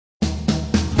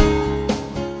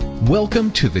Welcome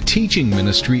to the teaching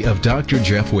ministry of Dr.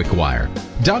 Jeff Wickwire.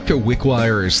 Dr.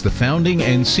 Wickwire is the founding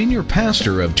and senior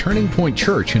pastor of Turning Point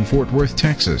Church in Fort Worth,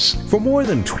 Texas. For more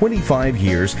than 25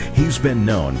 years, he's been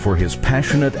known for his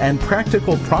passionate and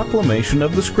practical proclamation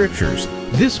of the Scriptures.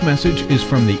 This message is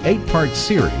from the 8-part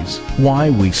series, Why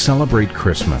We Celebrate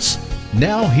Christmas.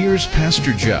 Now here's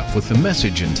Pastor Jeff with the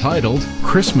message entitled,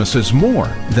 Christmas is more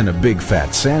than a big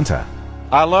fat Santa.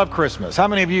 I love Christmas. How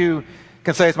many of you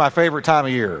can say it's my favorite time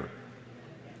of year?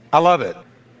 I love it.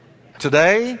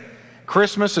 Today,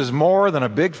 Christmas is more than a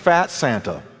big fat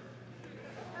Santa.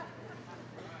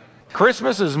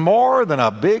 Christmas is more than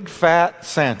a big fat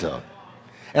Santa.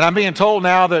 And I'm being told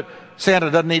now that Santa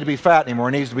doesn't need to be fat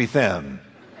anymore, he needs to be thin.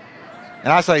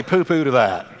 And I say poo-poo to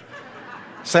that.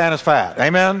 Santa's fat,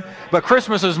 amen? But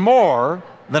Christmas is more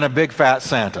than a big fat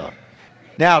Santa.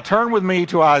 Now turn with me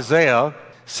to Isaiah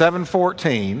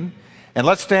 7:14. And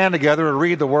let's stand together to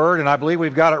read the word, and I believe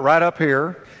we've got it right up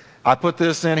here. I put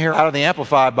this in here out of the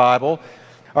Amplified Bible.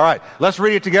 All right, let's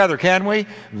read it together, can we?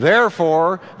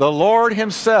 Therefore, the Lord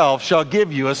himself shall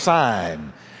give you a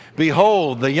sign.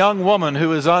 Behold, the young woman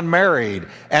who is unmarried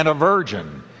and a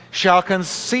virgin shall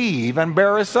conceive and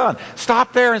bear a son.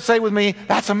 Stop there and say with me,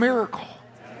 that's a miracle.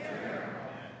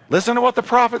 Listen to what the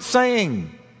prophet's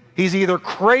saying. He's either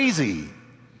crazy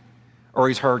or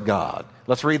he's heard God.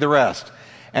 Let's read the rest.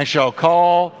 And shall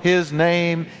call his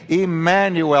name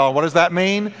Emmanuel. What does that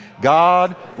mean?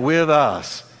 God with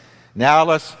us. Now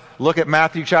let's look at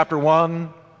Matthew chapter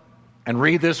 1 and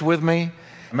read this with me.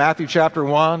 Matthew chapter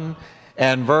 1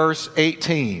 and verse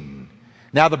 18.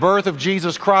 Now the birth of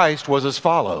Jesus Christ was as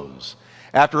follows.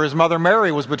 After his mother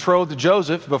Mary was betrothed to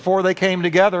Joseph, before they came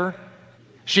together,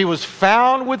 she was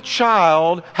found with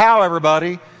child, how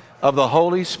everybody? Of the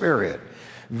Holy Spirit.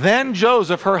 Then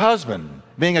Joseph, her husband,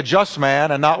 being a just man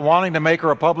and not wanting to make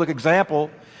her a public example,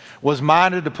 was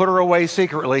minded to put her away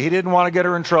secretly. He didn't want to get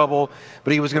her in trouble,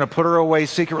 but he was going to put her away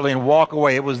secretly and walk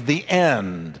away. It was the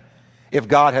end if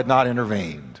God had not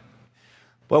intervened.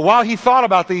 But while he thought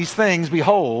about these things,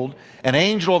 behold, an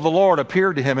angel of the Lord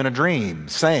appeared to him in a dream,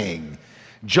 saying,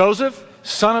 Joseph,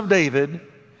 son of David,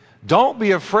 don't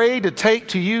be afraid to take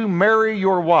to you Mary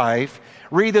your wife.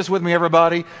 Read this with me,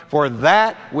 everybody. For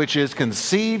that which is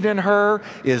conceived in her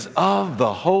is of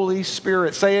the Holy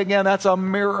Spirit. Say again, that's a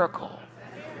miracle.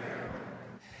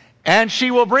 And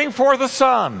she will bring forth a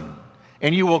son,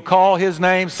 and you will call his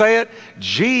name, say it,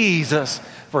 Jesus,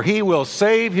 for he will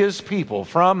save his people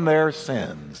from their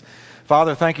sins.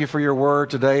 Father, thank you for your word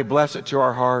today. Bless it to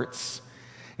our hearts.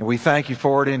 And we thank you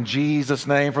for it in Jesus'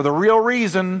 name, for the real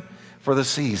reason for the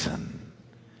season.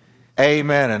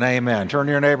 Amen and amen. Turn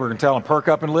to your neighbor and tell him, perk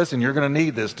up and listen. You're going to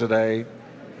need this today.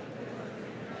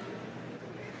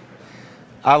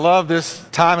 I love this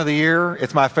time of the year.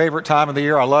 It's my favorite time of the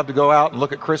year. I love to go out and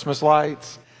look at Christmas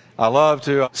lights. I love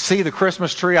to see the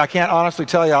Christmas tree. I can't honestly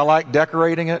tell you I like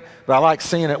decorating it, but I like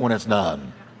seeing it when it's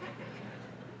done.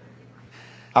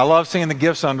 I love seeing the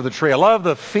gifts under the tree. I love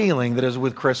the feeling that is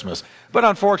with Christmas. But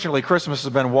unfortunately, Christmas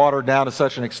has been watered down to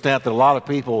such an extent that a lot of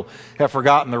people have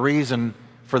forgotten the reason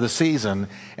for the season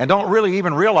and don't really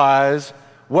even realize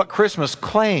what Christmas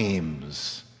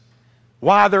claims,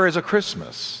 why there is a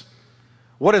Christmas,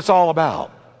 what it's all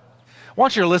about. I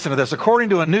want you to listen to this. According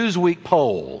to a Newsweek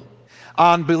poll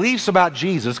on beliefs about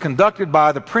Jesus conducted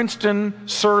by the Princeton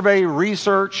Survey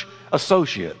Research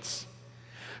Associates,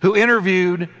 who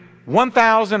interviewed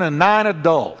 1,009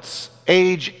 adults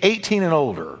age 18 and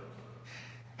older,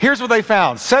 here's what they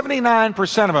found.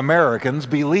 79% of Americans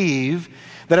believe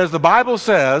that, as the Bible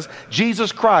says,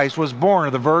 Jesus Christ was born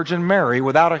of the Virgin Mary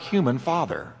without a human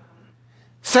father.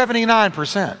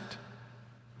 79%.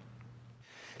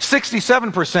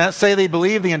 67% say they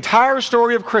believe the entire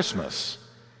story of Christmas,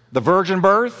 the virgin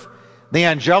birth, the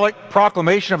angelic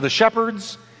proclamation of the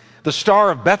shepherds, the Star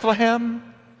of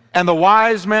Bethlehem, and the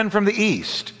wise men from the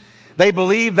east. They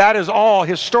believe that is all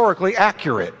historically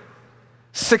accurate.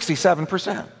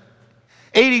 67%.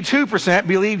 82%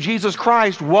 believe Jesus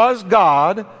Christ was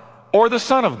God or the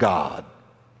Son of God.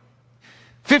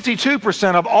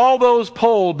 52% of all those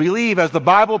polled believe, as the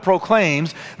Bible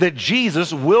proclaims, that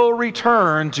Jesus will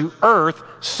return to earth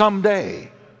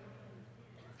someday.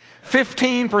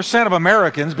 15% of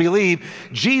Americans believe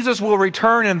Jesus will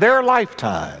return in their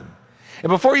lifetime. And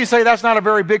before you say that's not a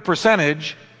very big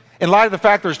percentage, in light of the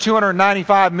fact there's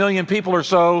 295 million people or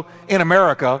so in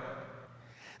America,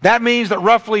 that means that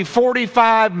roughly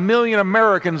 45 million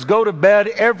Americans go to bed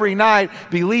every night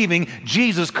believing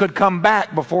Jesus could come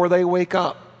back before they wake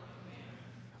up.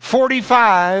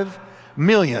 45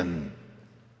 million.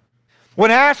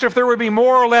 When asked if there would be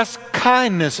more or less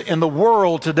kindness in the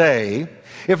world today,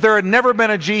 if there had never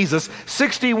been a Jesus,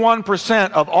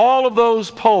 61% of all of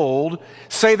those polled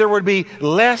say there would be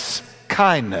less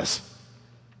kindness.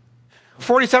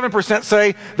 47%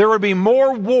 say there would be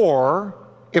more war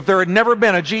if there had never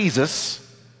been a Jesus.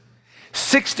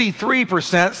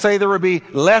 63% say there would be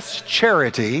less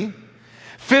charity.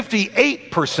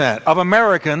 58% of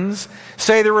Americans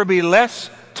say there would be less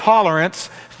tolerance.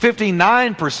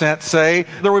 59% say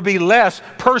there would be less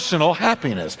personal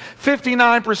happiness.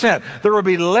 59%. There would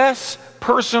be less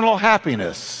personal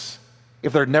happiness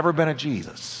if there had never been a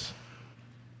Jesus.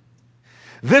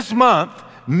 This month,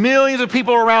 millions of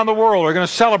people around the world are going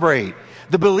to celebrate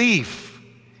the belief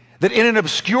that in an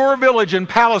obscure village in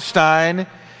Palestine,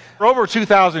 over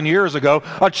 2,000 years ago,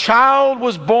 a child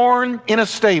was born in a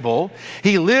stable.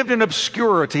 He lived in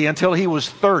obscurity until he was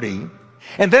 30,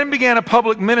 and then began a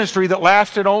public ministry that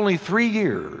lasted only 3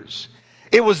 years.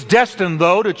 It was destined,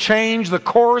 though, to change the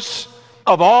course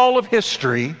of all of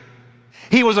history.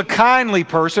 He was a kindly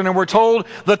person, and we're told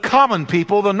the common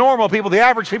people, the normal people, the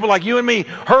average people like you and me,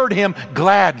 heard him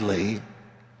gladly.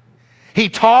 He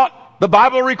taught, the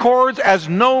Bible records, as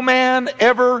no man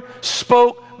ever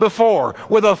spoke before,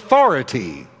 with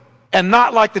authority, and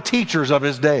not like the teachers of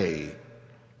his day.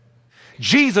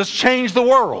 Jesus changed the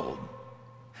world.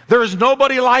 There is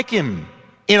nobody like him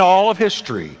in all of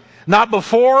history, not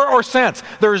before or since.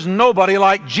 There is nobody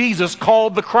like Jesus,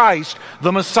 called the Christ,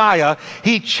 the Messiah.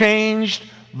 He changed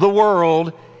the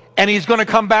world, and he's going to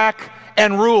come back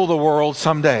and rule the world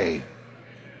someday.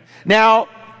 Now,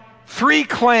 3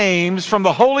 claims from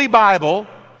the Holy Bible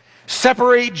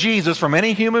separate Jesus from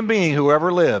any human being who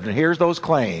ever lived. And here's those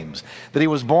claims: that he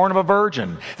was born of a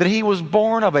virgin, that he was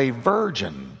born of a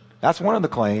virgin. That's one of the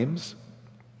claims.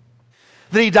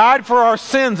 That he died for our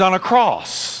sins on a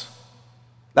cross.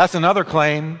 That's another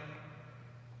claim.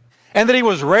 And that he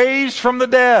was raised from the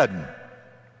dead.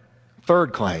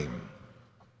 Third claim.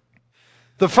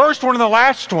 The first one and the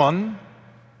last one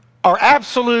are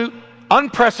absolute,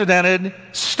 unprecedented,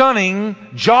 stunning,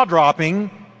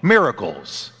 jaw-dropping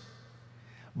miracles.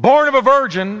 Born of a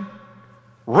virgin,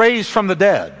 raised from the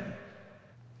dead.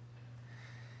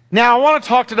 Now, I want to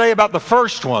talk today about the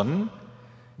first one,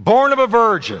 born of a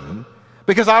virgin,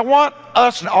 because I want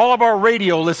us and all of our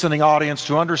radio listening audience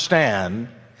to understand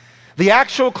the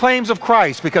actual claims of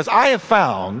Christ, because I have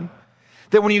found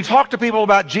that when you talk to people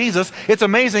about Jesus, it's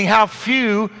amazing how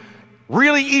few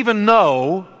really even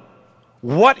know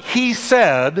what he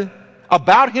said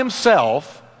about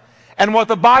himself and what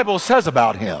the Bible says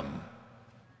about him.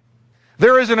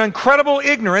 There is an incredible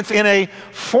ignorance in a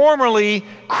formerly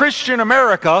Christian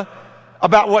America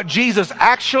about what Jesus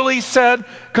actually said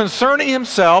concerning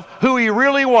himself, who he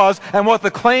really was, and what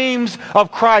the claims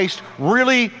of Christ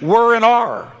really were and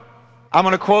are. I'm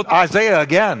going to quote Isaiah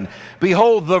again.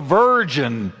 Behold, the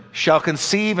virgin shall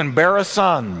conceive and bear a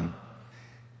son.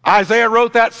 Isaiah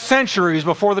wrote that centuries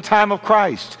before the time of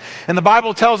Christ. And the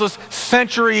Bible tells us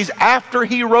centuries after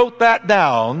he wrote that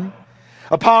down,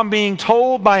 upon being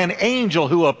told by an angel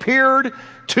who appeared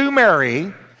to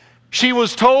Mary, she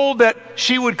was told that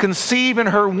she would conceive in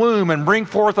her womb and bring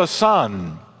forth a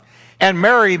son. And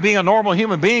Mary, being a normal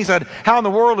human being, said, how in the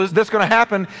world is this going to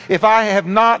happen if I have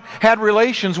not had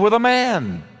relations with a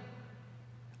man?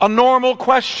 A normal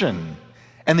question.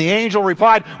 And the angel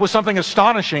replied with something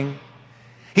astonishing.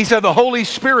 He said, the Holy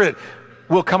Spirit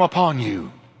will come upon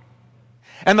you,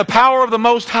 and the power of the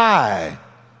Most High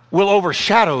will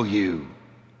overshadow you.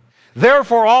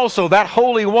 Therefore also that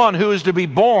Holy One who is to be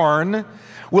born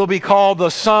will be called the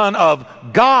Son of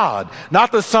God.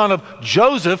 Not the son of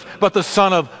Joseph, but the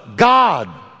Son of God.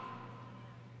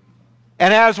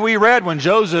 And as we read, when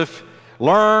Joseph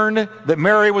learned that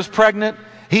Mary was pregnant,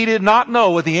 he did not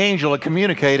know what the angel had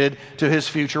communicated to his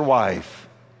future wife.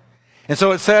 And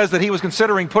so it says that he was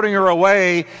considering putting her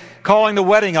away, calling the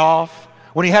wedding off,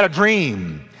 when he had a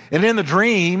dream. And in the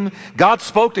dream, God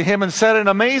spoke to him and said an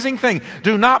amazing thing.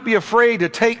 Do not be afraid to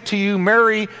take to you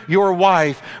Mary, your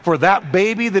wife, for that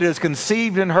baby that is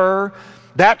conceived in her,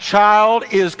 that child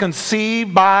is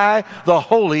conceived by the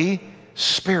Holy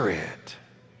Spirit.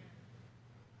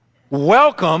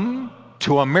 Welcome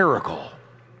to a miracle.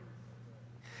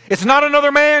 It's not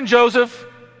another man, Joseph.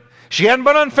 She hadn't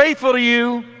been unfaithful to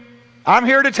you. I'm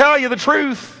here to tell you the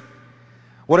truth.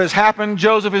 What has happened,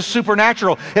 Joseph, is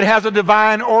supernatural. It has a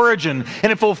divine origin,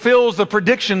 and it fulfills the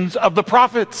predictions of the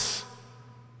prophets.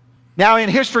 Now, in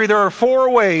history, there are 4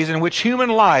 ways in which human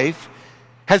life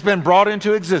has been brought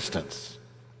into existence.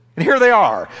 And here they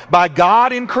are, by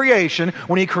God in creation,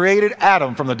 when he created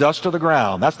Adam from the dust of the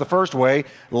ground. That's the first way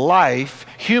life,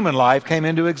 human life, came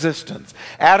into existence.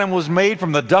 Adam was made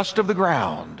from the dust of the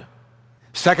ground.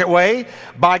 Second way,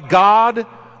 by God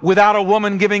without a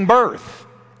woman giving birth,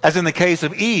 as in the case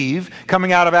of Eve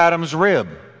coming out of Adam's rib.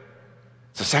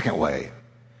 It's the second way.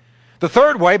 The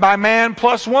third way, by man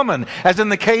plus woman, as in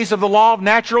the case of the law of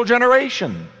natural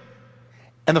generation.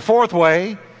 And the fourth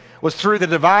way was through the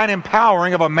divine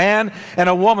empowering of a man and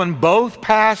a woman both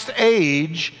past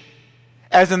age,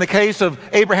 as in the case of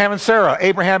Abraham and Sarah,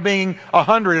 Abraham being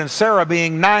 100 and Sarah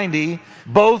being 90,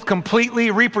 both completely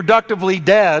reproductively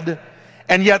dead,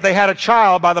 and yet they had a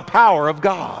child by the power of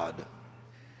God.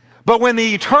 But when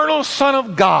the eternal Son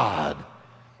of God,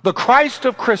 the Christ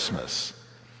of Christmas,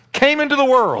 came into the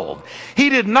world, he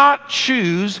did not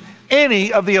choose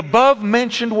any of the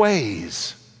above-mentioned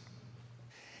ways.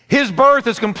 His birth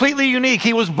is completely unique.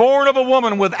 He was born of a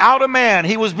woman without a man.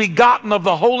 He was begotten of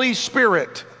the Holy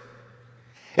Spirit.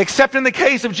 Except in the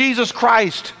case of Jesus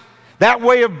Christ, that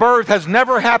way of birth has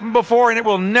never happened before, and it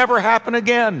will never happen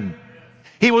again.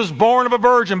 He was born of a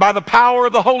virgin by the power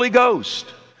of the Holy Ghost.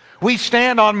 We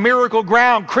stand on miracle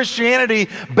ground. Christianity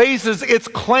bases its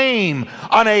claim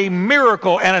on a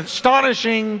miracle, an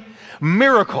astonishing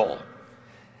miracle.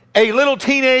 A little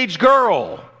teenage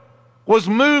girl was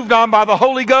moved on by the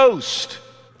Holy Ghost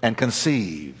and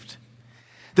conceived.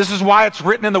 This is why it's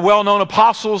written in the well-known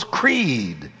Apostles'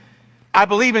 Creed, I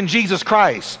believe in Jesus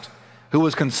Christ, who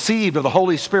was conceived of the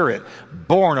Holy Spirit,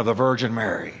 born of the Virgin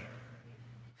Mary.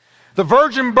 The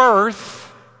virgin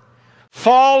birth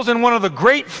falls in one of the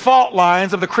great fault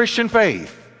lines of the Christian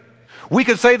faith. We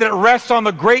could say that it rests on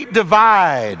the great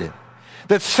divide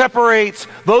that separates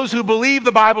those who believe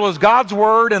the Bible as God's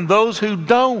Word and those who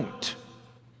don't.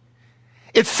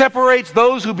 It separates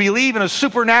those who believe in a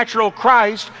supernatural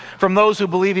Christ from those who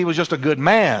believe he was just a good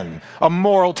man, a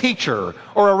moral teacher,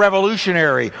 or a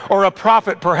revolutionary, or a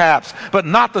prophet perhaps, but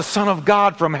not the Son of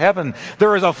God from heaven.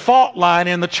 There is a fault line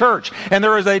in the church, and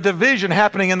there is a division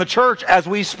happening in the church as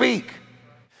we speak.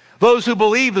 Those who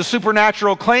believe the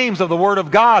supernatural claims of the Word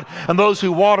of God, and those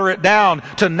who water it down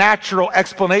to natural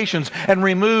explanations and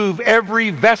remove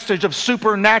every vestige of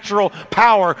supernatural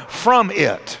power from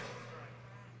it.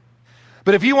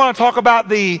 But if you want to talk about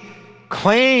the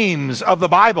claims of the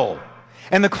Bible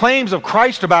and the claims of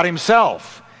Christ about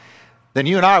himself, then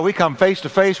you and I, we come face to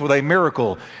face with a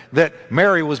miracle that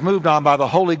Mary was moved on by the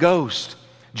Holy Ghost.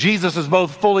 Jesus is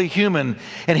both fully human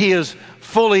and he is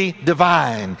fully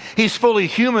divine. He's fully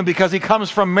human because he comes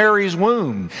from Mary's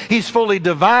womb. He's fully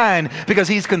divine because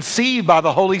he's conceived by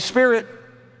the Holy Spirit.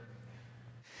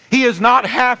 He is not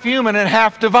half human and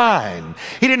half divine.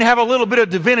 He didn't have a little bit of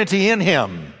divinity in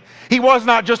him. He was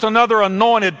not just another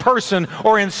anointed person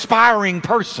or inspiring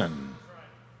person.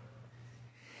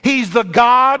 He's the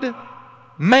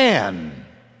God-man.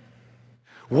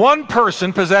 One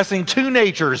person possessing two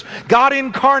natures. God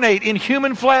incarnate in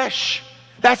human flesh.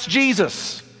 That's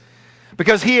Jesus.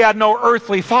 Because he had no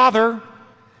earthly father.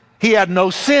 He had no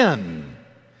sin.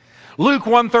 Luke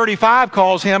 1:35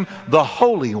 calls him the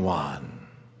Holy One.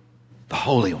 The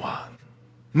Holy One.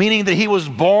 Meaning that he was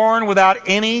born without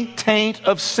any taint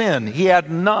of sin. He had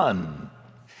none.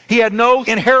 He had no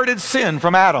inherited sin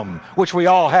from Adam, which we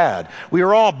all had. We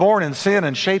were all born in sin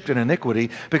and shaped in iniquity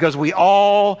because we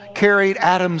all carried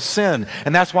Adam's sin.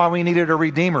 And that's why we needed a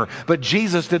Redeemer. But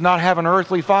Jesus did not have an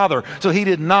earthly father, so he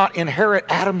did not inherit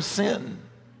Adam's sin.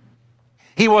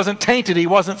 He wasn't tainted. He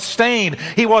wasn't stained.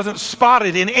 He wasn't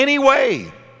spotted in any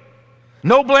way.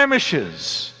 No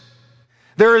blemishes.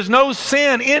 There is no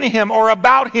sin in him or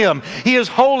about him. He is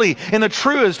holy in the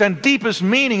truest and deepest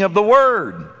meaning of the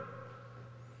word.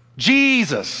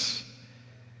 Jesus.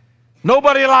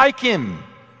 Nobody like him.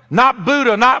 Not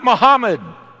Buddha, not Muhammad,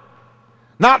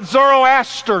 not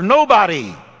Zoroaster,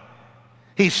 nobody.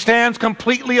 He stands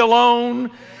completely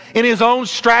alone in his own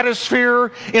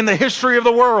stratosphere in the history of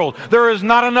the world. There is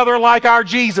not another like our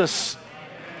Jesus.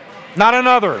 Not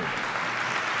another.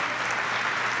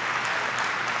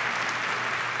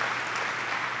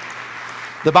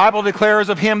 The Bible declares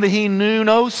of him that he knew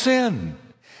no sin,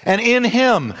 and in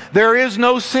him there is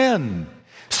no sin.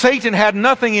 Satan had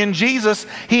nothing in Jesus.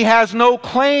 He has no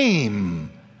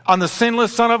claim on the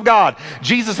sinless Son of God.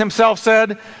 Jesus himself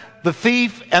said, the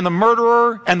thief and the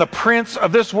murderer and the prince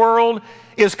of this world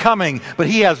is coming, but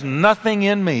he has nothing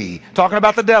in me. Talking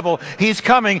about the devil, he's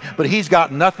coming, but he's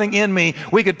got nothing in me.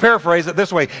 We could paraphrase it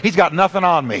this way, he's got nothing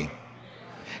on me.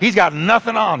 He's got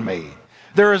nothing on me.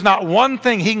 There is not one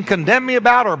thing he can condemn me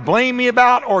about or blame me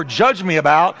about or judge me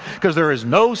about, because there is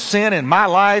no sin in my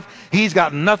life. He's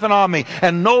got nothing on me.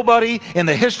 And nobody in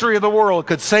the history of the world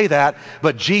could say that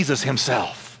but Jesus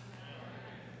himself.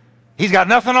 He's got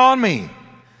nothing on me.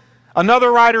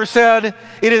 Another writer said,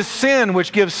 it is sin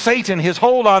which gives Satan his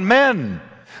hold on men,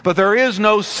 but there is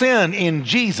no sin in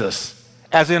Jesus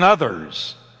as in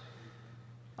others.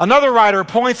 Another writer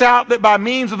points out that by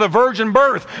means of the virgin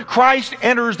birth, Christ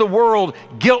enters the world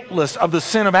guiltless of the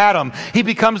sin of Adam. He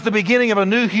becomes the beginning of a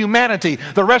new humanity,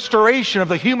 the restoration of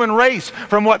the human race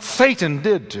from what Satan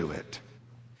did to it.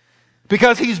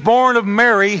 Because he's born of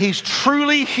Mary, he's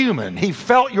truly human. He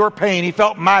felt your pain. He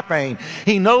felt my pain.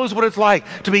 He knows what it's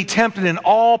like to be tempted in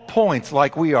all points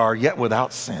like we are, yet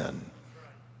without sin.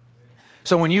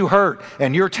 So when you hurt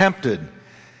and you're tempted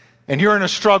and you're in a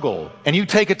struggle and you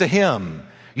take it to him,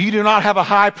 you do not have a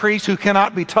high priest who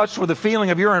cannot be touched with the feeling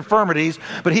of your infirmities,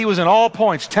 but he was in all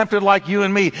points tempted like you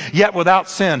and me, yet without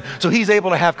sin. So he's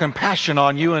able to have compassion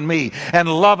on you and me and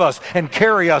love us and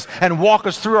carry us and walk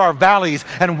us through our valleys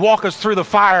and walk us through the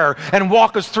fire and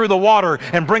walk us through the water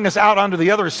and bring us out onto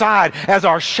the other side as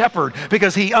our shepherd,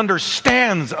 because he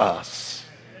understands us.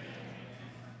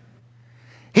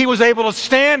 He was able to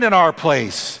stand in our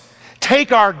place,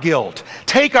 take our guilt,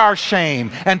 take our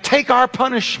shame, and take our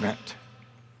punishment.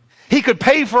 He could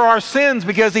pay for our sins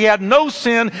because he had no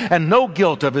sin and no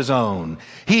guilt of his own.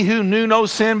 He who knew no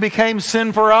sin became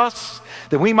sin for us,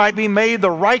 that we might be made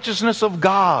the righteousness of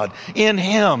God in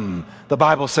him, the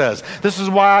Bible says. This is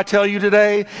why I tell you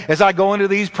today, as I go into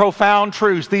these profound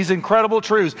truths, these incredible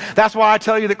truths, that's why I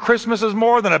tell you that Christmas is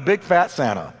more than a big fat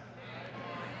Santa.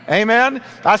 Amen?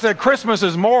 I said Christmas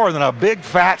is more than a big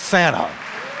fat Santa.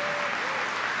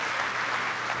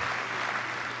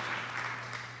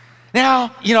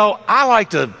 Now, I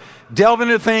like to delve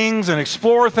into things and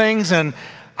explore things, and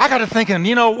I got to thinking,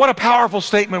 what a powerful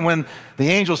statement when the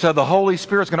angel said the Holy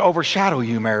Spirit's going to overshadow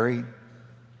you, Mary.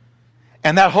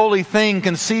 And that holy thing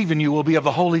conceived in you will be of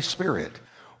the Holy Spirit.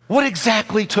 What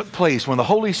exactly took place when the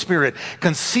Holy Spirit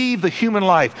conceived the human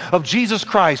life of Jesus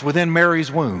Christ within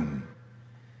Mary's womb?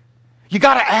 You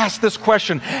got to ask this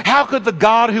question: how could the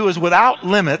God who is without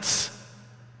limits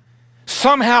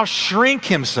somehow shrink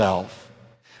himself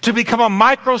to become a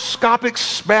microscopic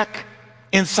speck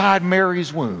inside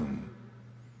Mary's womb?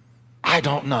 I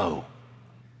don't know.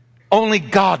 Only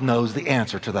God knows the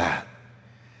answer to that.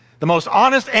 The most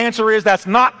honest answer is that's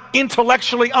not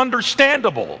intellectually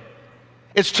understandable.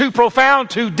 It's too profound,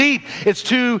 too deep. It's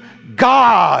too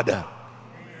God.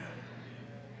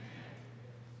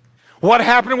 What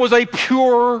happened was a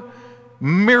pure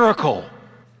miracle,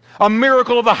 a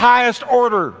miracle of the highest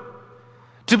order,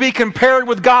 to be compared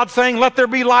with God saying, let there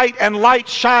be light, and light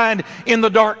shined in the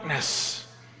darkness.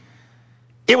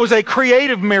 It was a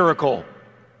creative miracle.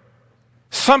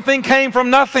 Something came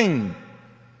from nothing.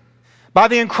 By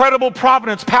the incredible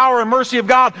providence, power, and mercy of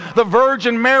God, the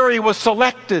Virgin Mary was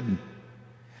selected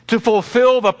to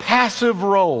fulfill the passive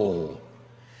role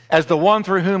as the one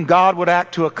through whom God would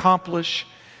act to accomplish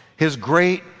his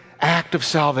great act of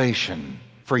salvation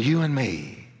for you and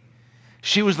me.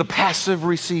 She was the passive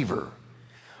receiver.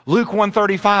 Luke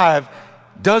 1:35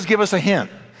 does give us a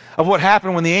hint of what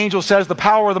happened when the angel says the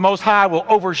power of the Most High will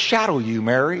overshadow you,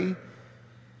 Mary.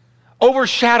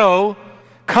 Overshadow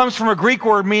comes from a Greek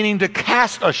word meaning to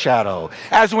cast a shadow,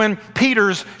 as when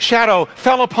Peter's shadow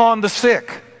fell upon the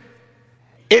sick.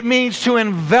 It means to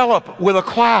envelop with a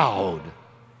cloud.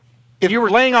 If you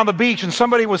were laying on the beach and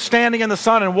somebody was standing in the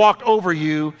sun and walked over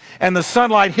you, and the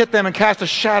sunlight hit them and cast a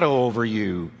shadow over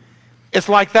you, it's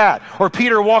like that. Or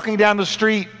Peter walking down the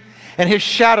street and his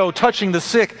shadow touching the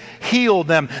sick healed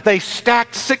them. They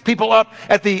stacked sick people up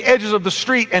at the edges of the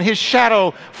street, and his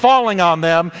shadow falling on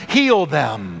them healed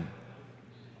them.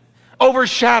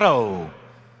 Overshadow.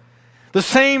 The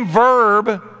same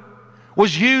verb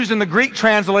was used in the Greek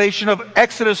translation of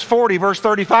Exodus 40, verse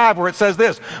 35, where it says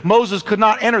this: Moses could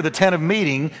not enter the tent of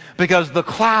meeting because the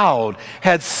cloud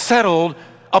had settled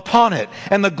upon it,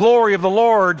 and the glory of the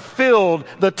Lord filled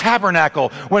the tabernacle.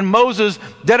 When Moses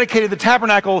dedicated the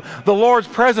tabernacle, the Lord's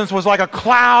presence was like a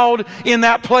cloud in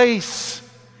that place,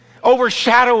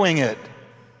 overshadowing it,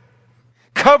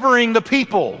 covering the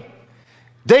people.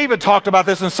 David talked about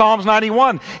this in Psalms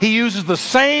 91. He uses the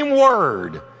same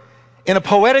word in a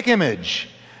poetic image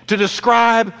to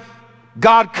describe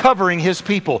God covering his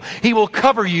people. He will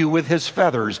cover you with his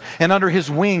feathers, and under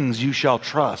his wings you shall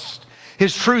trust.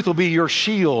 His truth will be your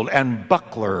shield and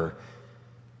buckler.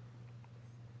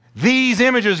 These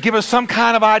images give us some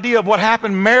kind of idea of what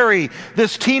happened. Mary,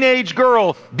 this teenage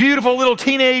girl, beautiful little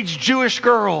teenage Jewish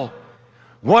girl,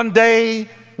 one day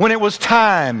when it was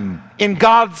time, in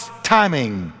God's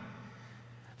timing,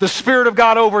 the Spirit of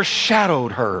God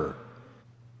overshadowed her.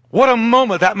 What a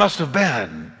moment that must have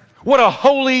been. What a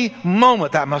holy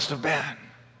moment that must have been.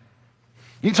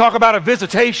 You talk about a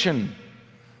visitation.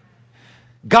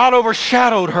 God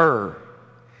overshadowed her.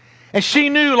 And she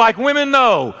knew, like women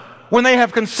know, when they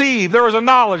have conceived, there was a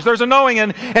knowledge, there's a knowing,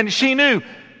 and she knew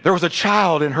there was a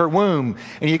child in her womb.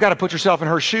 And you got to put yourself in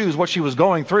her shoes, what she was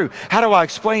going through. How do I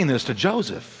explain this to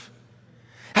Joseph?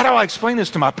 How do I explain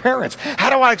this to my parents? How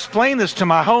do I explain this to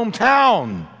my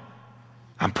hometown?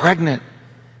 I'm pregnant,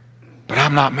 but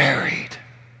I'm not married.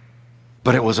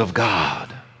 But it was of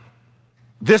God.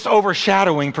 This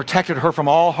overshadowing protected her from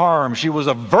all harm. She was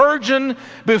a virgin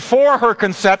before her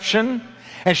conception,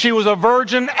 and she was a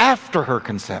virgin after her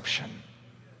conception.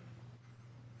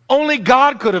 Only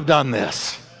God could have done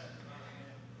this.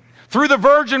 Through the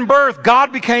virgin birth,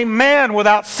 God became man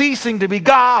without ceasing to be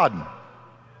God.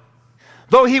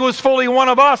 Though he was fully one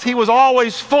of us, he was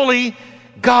always fully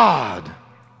God.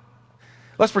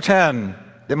 Let's pretend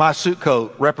that my suit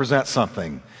coat represents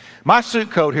something. My suit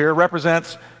coat here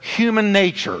represents human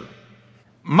nature.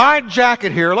 My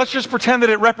jacket here, let's just pretend that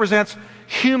it represents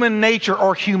human nature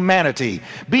or humanity,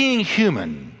 being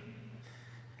human.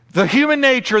 The human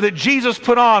nature that Jesus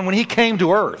put on when he came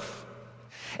to earth.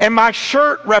 And my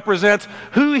shirt represents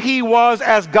who he was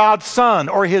as God's son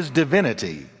or his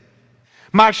divinity.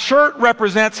 My shirt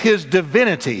represents his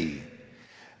divinity.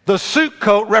 The suit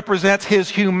coat represents his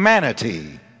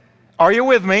humanity. Are you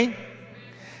with me?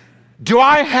 Do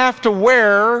I have to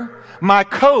wear my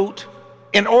coat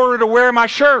in order to wear my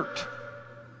shirt?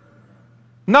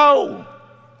 No.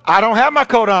 I don't have my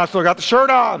coat on. I still got the shirt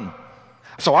on.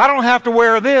 So I don't have to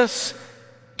wear this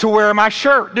to wear my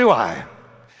shirt, do I?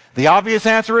 The obvious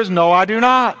answer is no, I do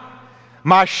not.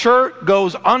 My shirt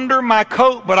goes under my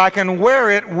coat, but I can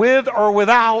wear it with or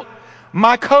without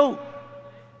my coat.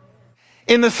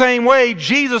 In the same way,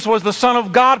 Jesus was the Son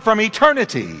of God from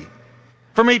eternity.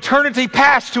 From eternity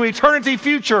past to eternity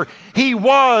future, he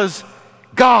was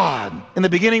God. In the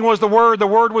beginning was the Word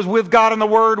was with God, and the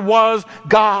Word was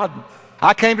God.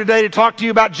 I came today to talk to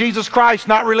you about Jesus Christ,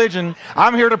 not religion.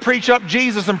 I'm here to preach up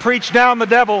Jesus and preach down the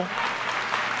devil.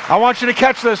 I want you to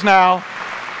catch this now.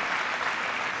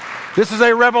 This is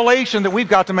a revelation that we've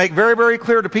got to make very, very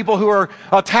clear to people who are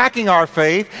attacking our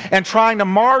faith and trying to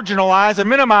marginalize and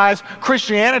minimize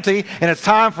Christianity. And it's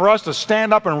time for us to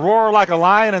stand up and roar like a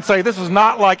lion and say, this is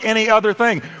not like any other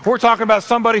thing. We're talking about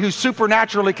somebody who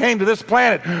supernaturally came to this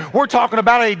planet. We're talking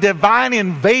about a divine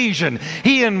invasion.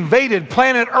 He invaded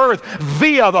planet Earth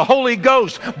via the Holy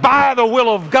Ghost, by the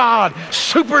will of God,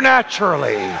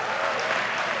 supernaturally.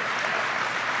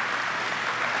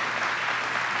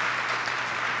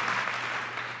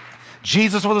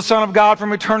 Jesus was the Son of God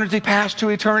from eternity past to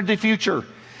eternity future.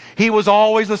 He was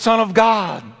always the Son of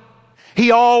God.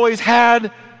 He always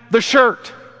had the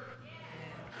shirt.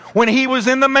 When he was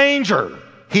in the manger,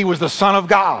 he was the Son of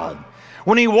God.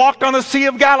 When he walked on the Sea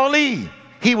of Galilee,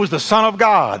 he was the Son of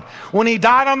God. When he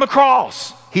died on the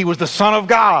cross, he was the Son of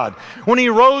God. When he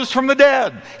rose from the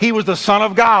dead, he was the Son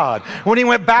of God. When he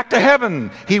went back to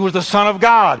heaven, he was the Son of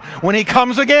God. When he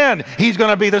comes again, he's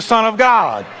going to be the Son of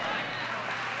God.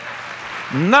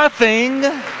 Nothing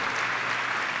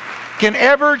can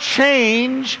ever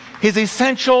change his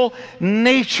essential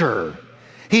nature.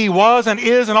 He was and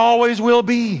is and always will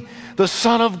be the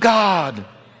Son of God.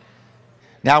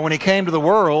 Now, when he came to the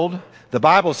world, the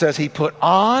Bible says he put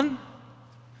on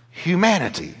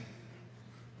humanity.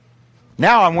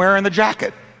 Now I'm wearing the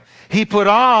jacket. He put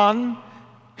on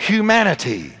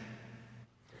humanity.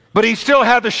 But he still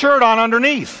had the shirt on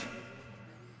underneath.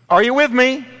 Are you with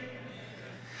me?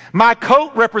 My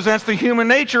coat represents the human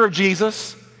nature of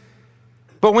Jesus,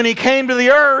 but when he came to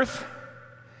the earth,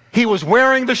 he was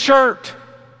wearing the shirt.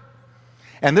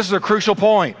 And this is a crucial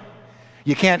point.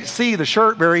 You can't see the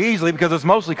shirt very easily because it's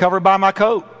mostly covered by my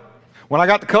coat. When I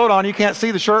got the coat on, you can't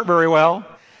see the shirt very well.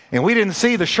 And we didn't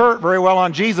see the shirt very well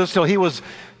on Jesus till he was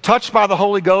touched by the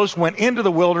Holy Ghost, went into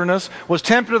the wilderness, was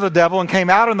tempted of the devil, and came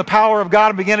out in the power of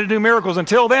God and began to do miracles.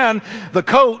 Until then, the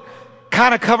coat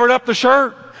kind of covered up the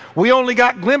shirt. We only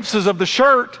got glimpses of the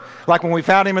shirt, like when we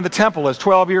found him in the temple as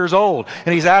 12 years old,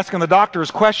 and he's asking the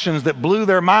doctors questions that blew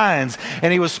their minds,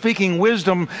 and he was speaking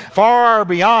wisdom far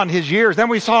beyond his years. Then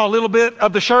we saw a little bit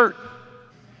of the shirt.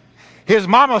 His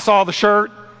mama saw the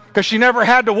shirt because she never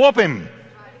had to whoop him.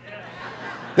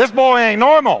 This boy ain't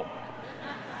normal.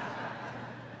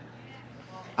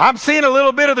 I'm seeing a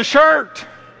little bit of the shirt.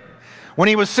 When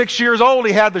he was 6 years old,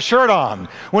 he had the shirt on.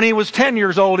 When he was 10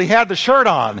 years old, he had the shirt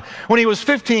on. When he was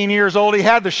 15 years old, he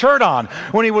had the shirt on.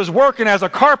 When he was working as a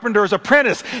carpenter's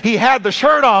apprentice, he had the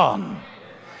shirt on.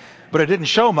 But it didn't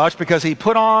show much because he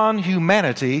put on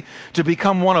humanity to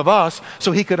become one of us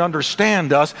so he could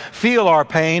understand us, feel our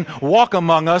pain, walk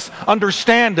among us,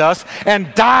 understand us,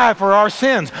 and die for our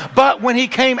sins. But when he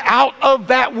came out of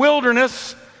that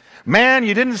wilderness, man,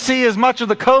 you didn't see as much of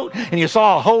the coat and you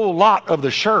saw a whole lot of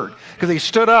the shirt, because he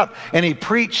stood up and he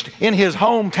preached in his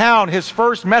hometown. His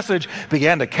first message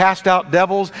began to cast out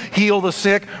devils, heal the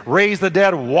sick, raise the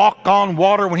dead, walk on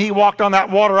water. When he walked on that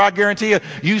water, I guarantee you,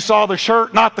 you saw the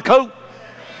shirt, not the coat.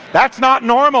 That's not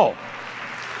normal.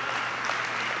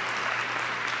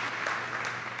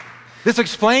 This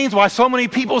explains why so many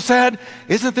people said,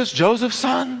 isn't this Joseph's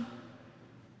son?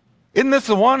 Isn't this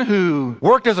the one who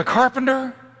worked as a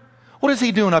carpenter? What is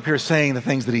he doing up here saying the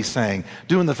things that he's saying,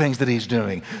 doing the things that he's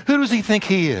doing? Who does he think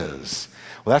he is?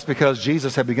 Well, that's because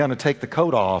Jesus had begun to take the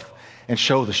coat off and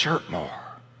show the shirt more.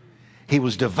 He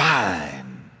was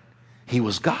divine. He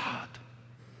was God.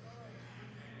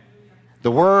 The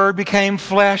Word became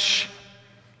flesh,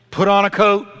 put on a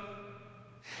coat,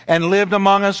 and lived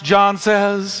among us, John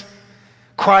says.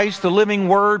 Christ, the living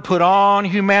Word, put on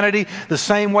humanity the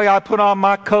same way I put on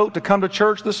my coat to come to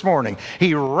church this morning.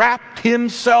 He wrapped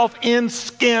himself in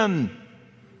skin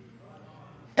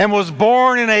and was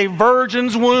born in a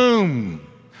virgin's womb.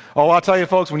 Oh, I'll tell you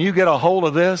folks, when you get a hold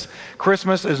of this,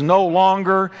 Christmas is no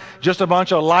longer just a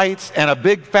bunch of lights and a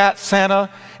big fat Santa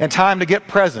and time to get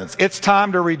presents. It's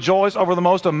time to rejoice over the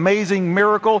most amazing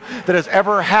miracle that has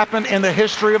ever happened in the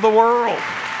history of the world.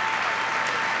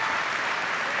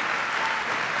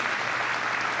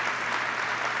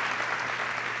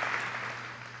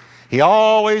 He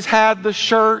always had the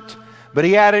shirt, but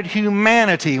he added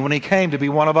humanity when he came to be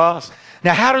one of us.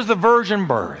 Now, how does the virgin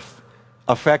birth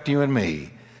affect you and me?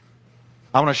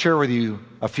 I want to share with you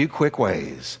a few quick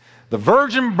ways. The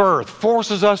virgin birth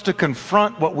forces us to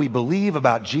confront what we believe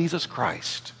about Jesus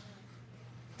Christ.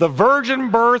 The virgin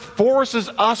birth forces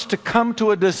us to come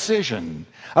to a decision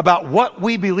about what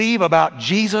we believe about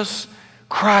Jesus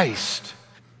Christ.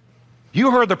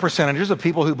 You heard the percentages of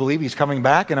people who believe he's coming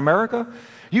back in America.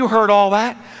 You heard all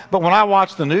that. But when I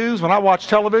watch the news, when I watch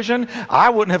television, I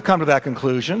wouldn't have come to that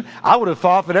conclusion. I would have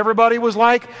thought that everybody was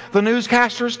like the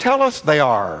newscasters tell us they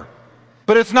are.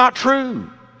 But it's not true.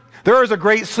 There is a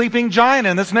great sleeping giant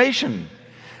in this nation.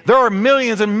 There are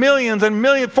millions and millions and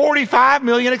millions, 45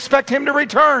 million expect him to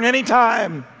return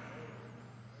anytime.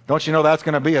 Don't you know that's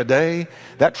going to be a day?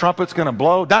 That trumpet's going to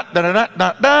blow. Da, da, da, da,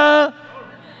 da, da.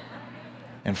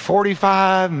 And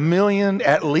 45 million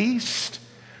at least.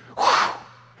 Whew.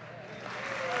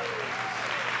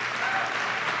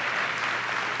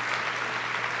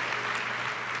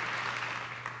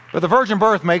 But the virgin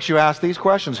birth makes you ask these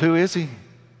questions. Who is he?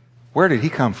 Where did he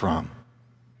come from?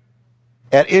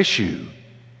 At issue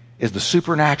is the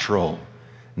supernatural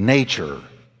nature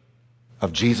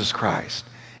of Jesus Christ.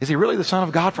 Is he really the Son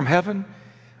of God from heaven?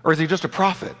 Or is he just a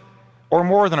prophet? Or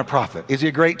more than a prophet? Is he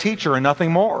a great teacher and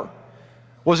nothing more?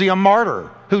 Was he a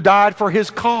martyr who died for his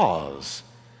cause,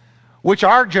 which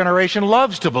our generation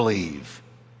loves to believe?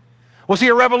 Was he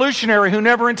a revolutionary who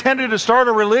never intended to start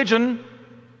a religion?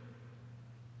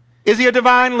 Is he a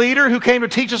divine leader who came to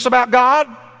teach us about God?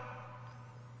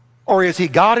 Or is he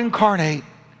God incarnate,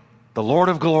 the Lord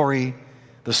of glory,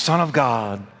 the Son of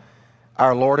God,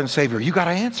 our Lord and Savior? You got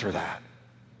to answer that.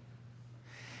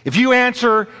 If you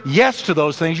answer yes to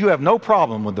those things, you have no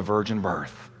problem with the virgin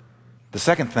birth. The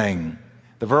second thing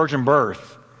the virgin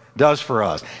birth does for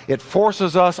us, it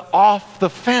forces us off the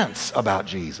fence about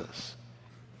Jesus.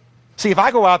 See, if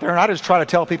I go out there and I just try to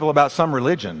tell people about some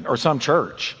religion or some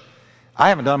church, I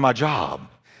haven't done my job.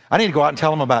 I need to go out and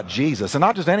tell them about Jesus, and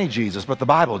not just any Jesus, but the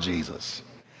Bible Jesus,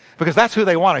 because that's who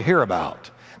they want to hear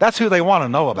about. That's who they want to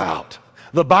know about,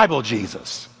 the Bible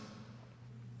Jesus.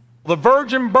 The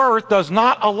virgin birth does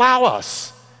not allow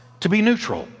us to be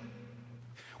neutral.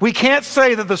 We can't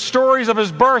say that the stories of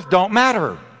his birth don't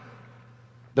matter.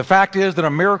 The fact is that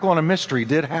a miracle and a mystery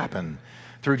did happen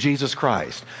through Jesus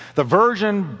Christ. The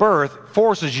virgin birth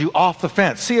forces you off the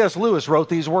fence. C.S. Lewis wrote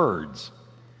these words.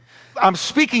 I'm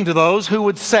speaking to those who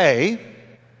would say,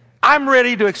 I'm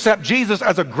ready to accept Jesus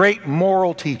as a great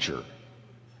moral teacher,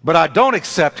 but I don't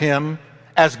accept him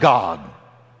as God.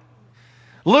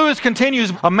 Lewis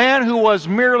continues, a man who was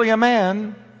merely a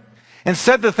man and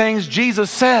said the things Jesus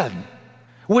said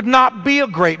would not be a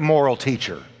great moral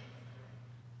teacher.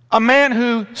 A man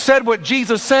who said what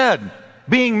Jesus said,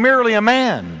 being merely a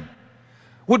man,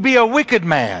 would be a wicked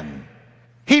man.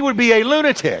 He would be a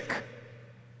lunatic.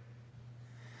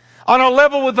 on a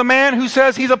level with the man who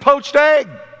says he's a poached egg.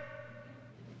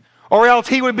 Or else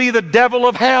he would be the devil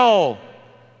of hell.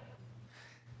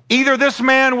 Either this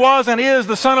man was and is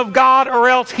the Son of God, or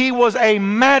else he was a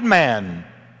madman.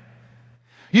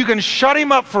 You can shut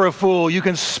him up for a fool. You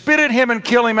can spit at him and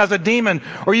kill him as a demon.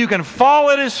 Or you can fall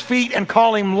at his feet and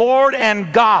call him Lord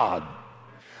and God.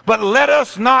 But let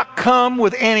us not come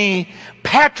with any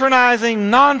patronizing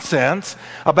nonsense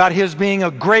about his being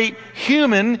a great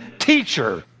human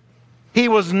teacher. He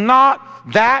was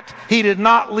not that. He did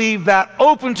not leave that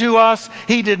open to us.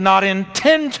 He did not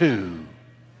intend to.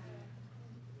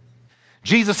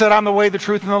 Jesus said, I'm the way, the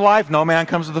truth, and the life. No man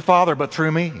comes to the Father but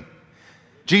through me.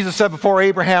 Jesus said, before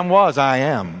Abraham was, I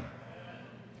am.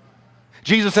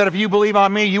 Jesus said, if you believe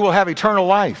on me, you will have eternal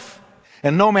life,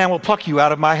 and no man will pluck you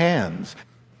out of my hands.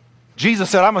 Jesus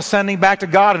said, I'm ascending back to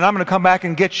God, and I'm going to come back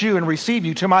and get you and receive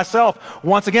you to myself.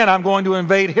 Once again, I'm going to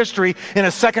invade history in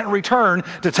a second return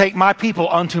to take my people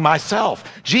unto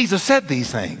myself. Jesus said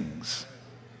these things.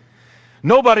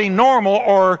 Nobody normal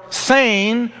or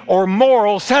sane or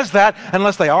moral says that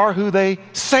unless they are who they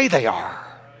say they are.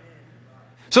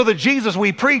 So the Jesus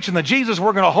we preach and the Jesus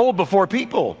we're going to hold before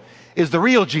people is the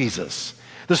real Jesus,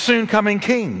 the soon-coming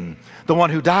King, the one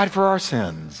who died for our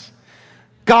sins.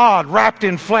 God wrapped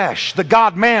in flesh, the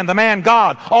God-man, the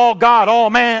man-God, all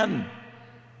man.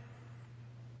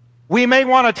 We may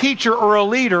want a teacher or a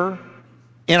leader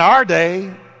in our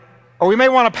day, or we may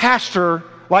want a pastor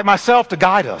like myself to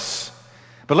guide us.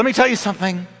 But let me tell you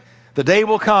something. The day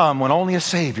will come when only a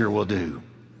Savior will do.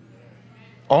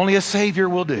 Only a Savior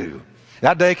will do.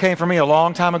 That day came for me a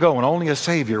long time ago when only a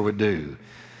Savior would do.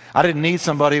 I didn't need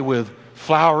somebody with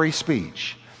flowery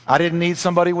speech. I didn't need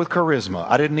somebody with charisma.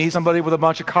 I didn't need somebody with a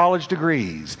bunch of college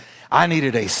degrees. I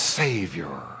needed a Savior.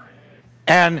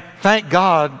 And thank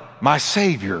God my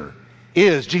Savior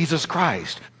is Jesus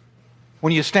Christ.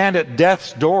 When you stand at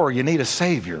death's door, you need a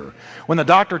Savior. When the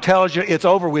doctor tells you it's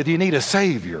over with, you need a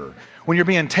Savior. When you're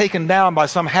being taken down by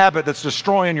some habit that's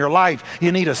destroying your life,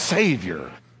 you need a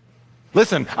Savior.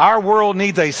 Listen, our world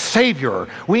needs a Savior.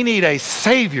 We need a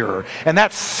Savior, and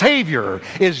that Savior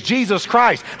is Jesus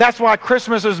Christ. That's why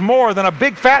Christmas is more than a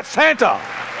big fat Santa.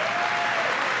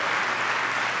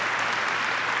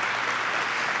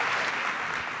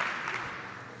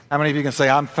 How many of you can say,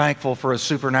 I'm thankful for a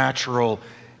supernatural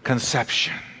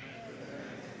conception?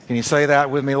 Can you say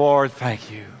that with me? Lord, thank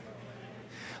you.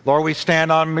 Lord, we stand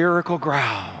on miracle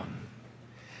ground.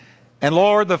 And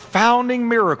Lord, the founding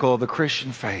miracle of the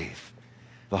Christian faith,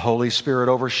 the Holy Spirit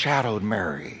overshadowed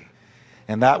Mary,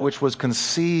 and that which was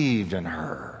conceived in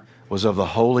her was of the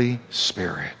Holy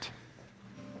Spirit.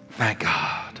 Thank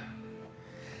God.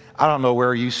 I don't know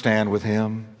where you stand with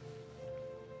Him,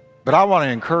 but I want to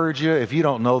encourage you, if you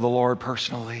don't know the Lord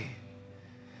personally,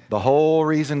 the whole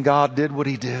reason God did what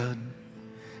He did,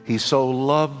 He so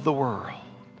loved the world,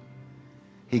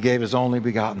 He gave His only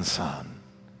begotten Son,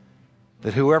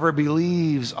 that whoever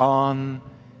believes on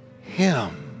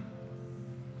Him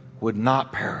would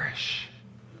not perish,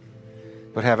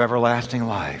 but have everlasting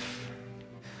life.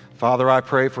 Father, I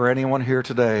pray for anyone here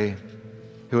today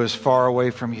who is far away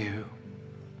from you,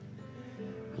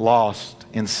 lost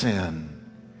in sin.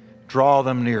 Draw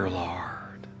them near,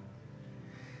 Lord.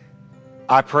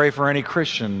 I pray for any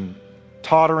Christian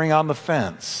tottering on the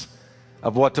fence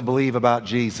of what to believe about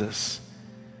Jesus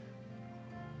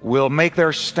will make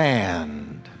their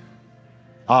stand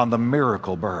on the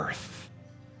miracle birth.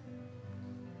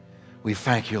 We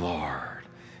thank you, Lord.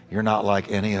 You're not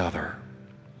like any other.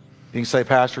 You can say,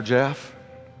 Pastor Jeff,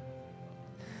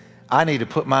 I need to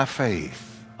put my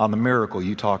faith on the miracle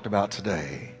you talked about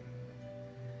today.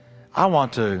 I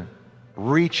want to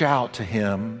reach out to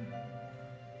Him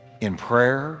in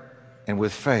prayer and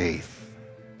with faith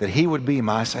that He would be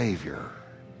my Savior.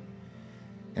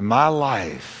 And my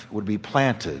life would be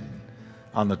planted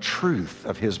on the truth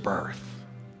of His birth.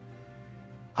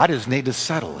 I just need to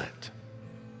settle it.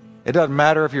 It doesn't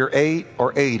matter if you're 8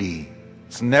 or 80.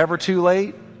 It's never too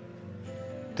late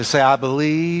to say, I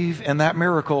believe in that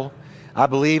miracle. I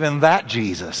believe in that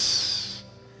Jesus.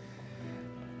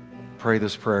 Pray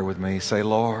this prayer with me. Say,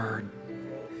 Lord,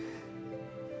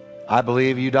 I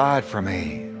believe you died for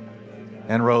me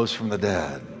and rose from the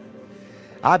dead.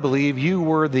 I believe you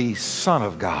were the Son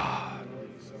of God.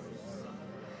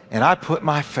 And I put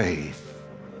my faith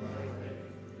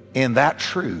in that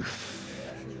truth.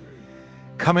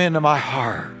 Come into my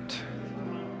heart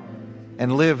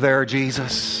and live there,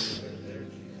 Jesus.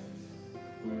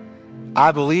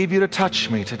 I believe you to touch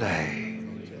me today.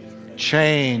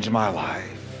 Change my life.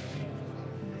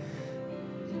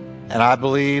 And I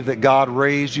believe that God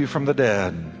raised you from the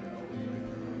dead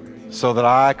so that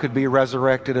I could be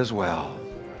resurrected as well.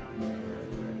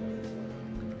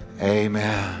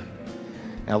 Amen.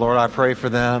 And Lord, I pray for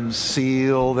them.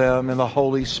 Seal them in the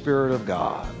Holy Spirit of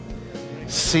God.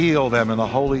 Seal them in the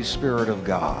Holy Spirit of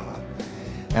God.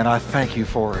 And I thank you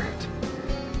for it.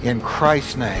 In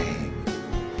Christ's name,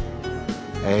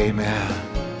 amen.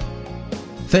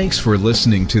 Thanks for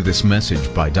listening to this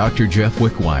message by Dr. Jeff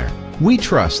Wickwire. We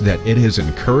trust that it has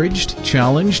encouraged,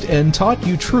 challenged, and taught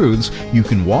you truths you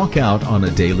can walk out on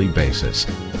a daily basis.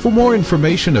 For more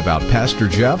information about Pastor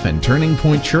Jeff and Turning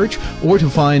Point Church, or to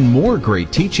find more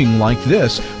great teaching like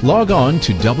this, log on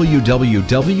to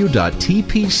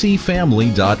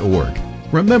www.tpcfamily.org.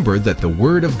 Remember that the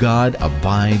Word of God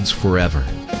abides forever.